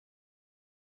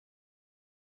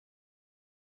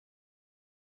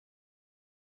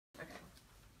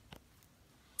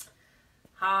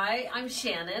Hi, I'm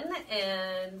Shannon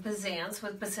in Byzance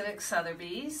with Pacific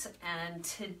Sotheby's, and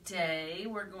today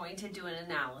we're going to do an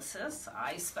analysis.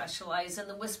 I specialize in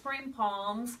the Whispering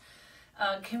Palms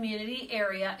community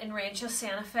area in Rancho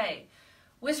Santa Fe.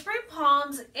 Whispering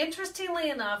Palms,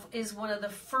 interestingly enough, is one of the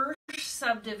first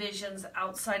subdivisions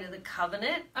outside of the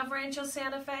covenant of Rancho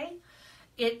Santa Fe.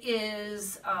 It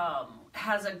is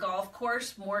has a golf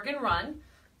course, Morgan Run,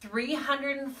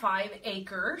 305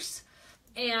 acres.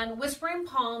 And Whispering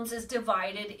Palms is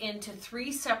divided into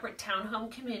 3 separate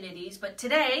townhome communities, but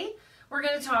today we're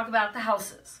going to talk about the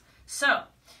houses. So,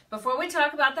 before we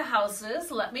talk about the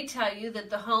houses, let me tell you that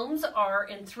the homes are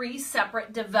in 3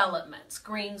 separate developments: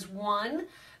 Greens 1,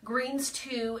 Greens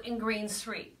 2, and Greens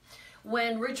 3.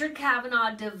 When Richard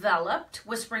Cavanaugh developed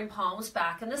Whispering Palms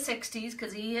back in the 60s,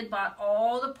 because he had bought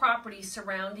all the property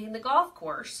surrounding the golf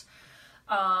course,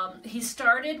 he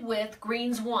started with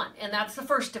Greens 1, and that's the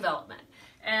first development.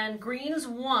 And Greens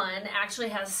 1 actually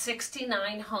has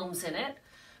 69 homes in it.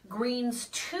 Greens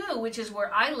 2, which is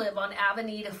where I live on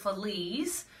Avenida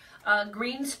Feliz,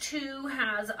 Greens 2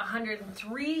 has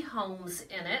 103 homes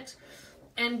in it.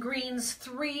 And Greens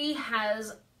 3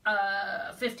 has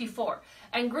 54.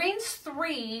 And Greens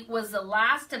 3 was the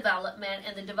last development,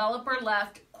 and the developer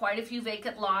left quite a few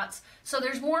vacant lots. So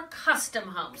there's more custom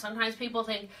homes. Sometimes people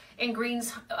think in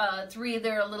Greens 3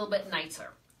 they're a little bit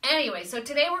nicer. Anyway, so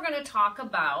today we're going to talk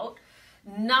about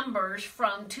numbers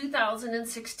from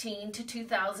 2016 to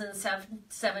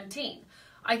 2017.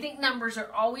 I think numbers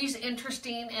are always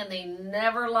interesting and they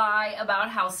never lie about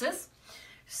houses.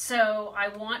 So I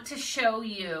want to show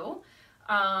you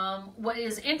what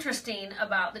is interesting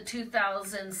about the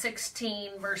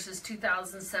 2016 versus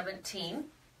 2017.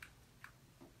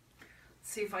 Let's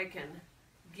see if I can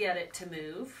get it to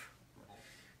move.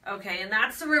 Okay, and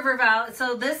that's the River Valley.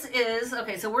 So this is,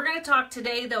 okay, so we're going to talk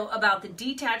today, though, about the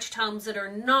detached homes that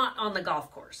are not on the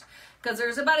golf course, because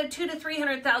there's about a $200,000 to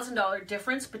 $300,000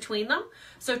 difference between them.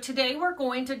 So today we're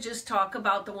going to just talk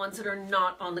about the ones that are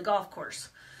not on the golf course.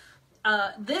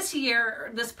 This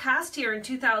past year in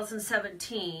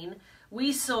 2017,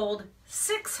 we sold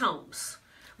 6 homes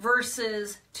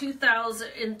versus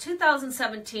in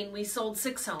 2017, we sold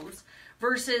 6 homes.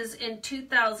 Versus in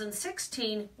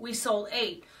 2016, we sold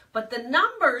 8. But the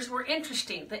numbers were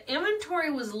interesting. The inventory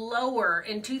was lower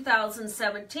in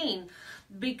 2017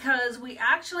 because we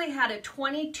actually had a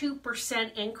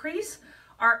 22% increase.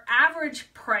 Our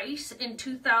average price in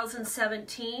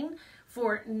 2017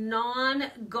 for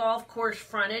non-golf course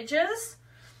frontages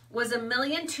was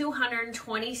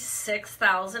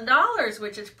 $1,226,000,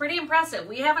 which is pretty impressive.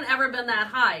 We haven't ever been that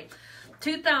high.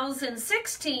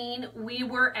 2016, we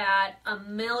were at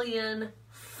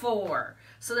 $1,004,000.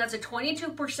 So that's a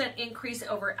 22% increase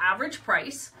over average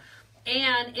price.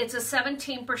 And it's a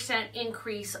 17%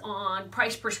 increase on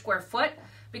price per square foot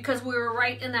because we were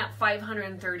right in that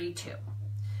 532.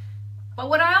 But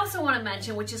what I also want to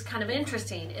mention, which is kind of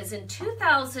interesting, is in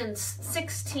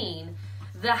 2016,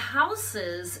 the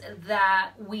houses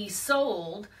that we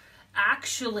sold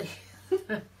actually...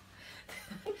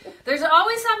 There's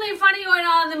always something funny going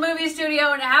on in the movie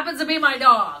studio, and it happens to be my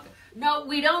dog. No,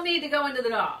 we don't need to go into the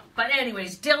dog. But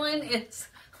anyways, Dylan is...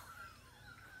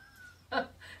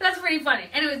 That's pretty funny.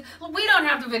 Anyways, we don't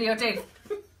have to videotape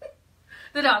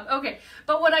the dog. Okay,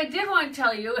 but what I did want to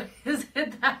tell you is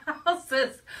that the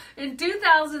houses in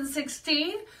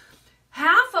 2016,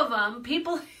 half of them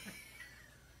people...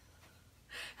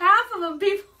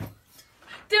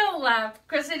 Don't laugh,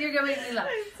 Kristen, you're going to make me laugh.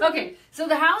 Okay, so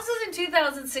the houses in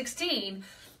 2016,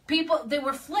 they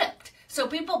were flipped. So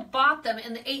people bought them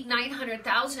in the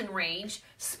 $800,000–900,000 range,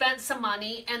 spent some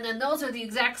money, and then those are the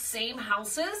exact same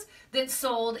houses that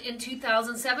sold in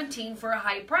 2017 for a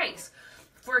high price.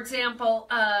 For example,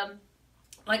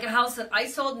 like a house that I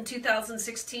sold in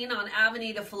 2016 on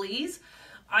Avenida Feliz,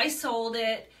 I sold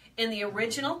it in the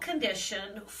original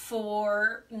condition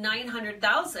for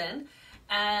 $900,000.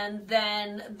 And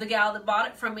then the gal that bought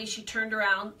it from me, she turned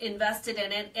around, invested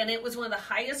in it, and it was one of the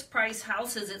highest priced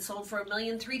houses. It sold for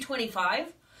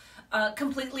 $1,325,000,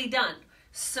 completely done.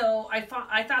 So I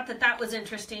thought that was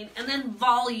interesting. And then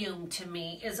volume to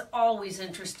me is always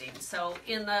interesting. So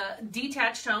in the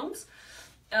detached homes,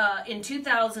 in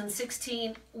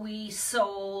 2016, we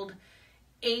sold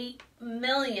 8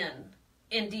 million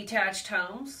in detached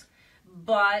homes.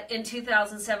 But in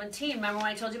 2017, remember when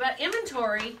I told you about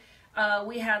inventory,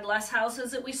 we had less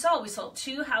houses that we sold. We sold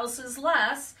 2 houses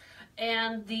less,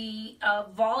 and the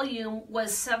volume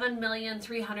was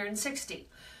 7,360,000.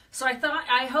 So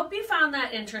I hope you found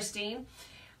that interesting.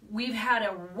 We've had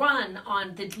a run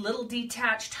on the little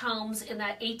detached homes in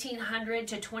that 1,800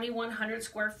 to 2,100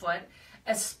 square foot.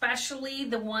 especially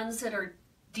the ones that are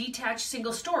detached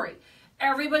single story.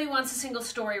 Everybody wants a single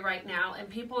story right now, and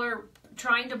people are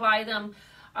trying to buy them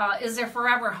as their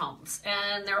forever homes,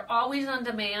 and they're always on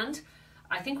demand.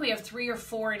 I think we have 3 or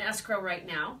 4 in escrow right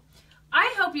now.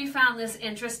 I hope you found this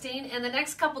interesting. In the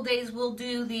next couple days, we'll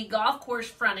do the golf course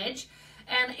frontage.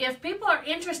 And if people are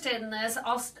interested in this,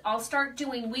 I'll start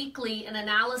doing weekly an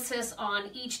analysis on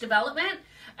each development,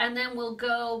 and then we'll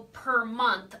go per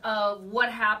month of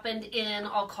what happened in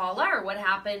Alcala or what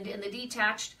happened in the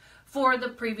detached for the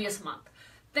previous month.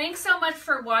 Thanks so much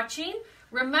for watching.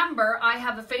 Remember, I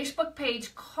have a Facebook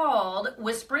page called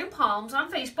Whispering Palms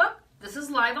on Facebook. This is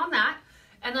live on that.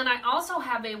 And then I also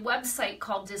have a website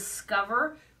called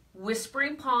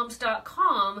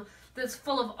discoverwhisperingpalms.com that's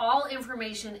full of all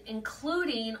information,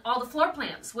 including all the floor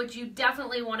plans, which you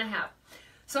definitely want to have.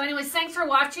 So anyways, thanks for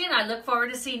watching. I look forward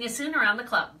to seeing you soon around the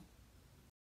club.